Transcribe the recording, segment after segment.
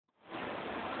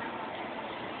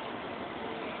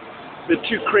the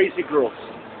two crazy girls.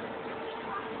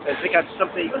 I think I'm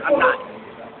something I'm not.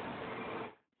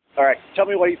 All right, tell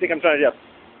me why you think I'm Johnny Depp.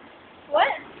 What?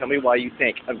 Tell me why you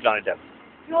think I'm Johnny Depp.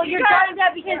 Well, you're Johnny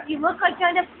Depp because you look like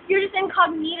Johnny Depp. You're just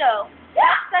incognito.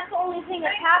 That's the only thing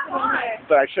that's happening here.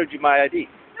 But I showed you my ID.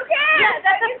 Okay. Yeah,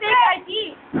 that's a fake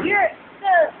ID.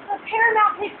 The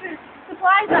Paramount Pictures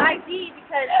supplies the ID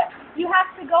because you have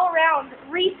to go around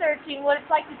researching what it's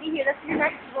like to be here. That's your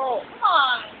next role. Come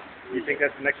on. You think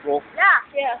that's the next role? Yeah.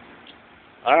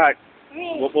 Yeah. All right.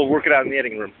 We'll work it out in the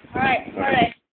editing room. All right.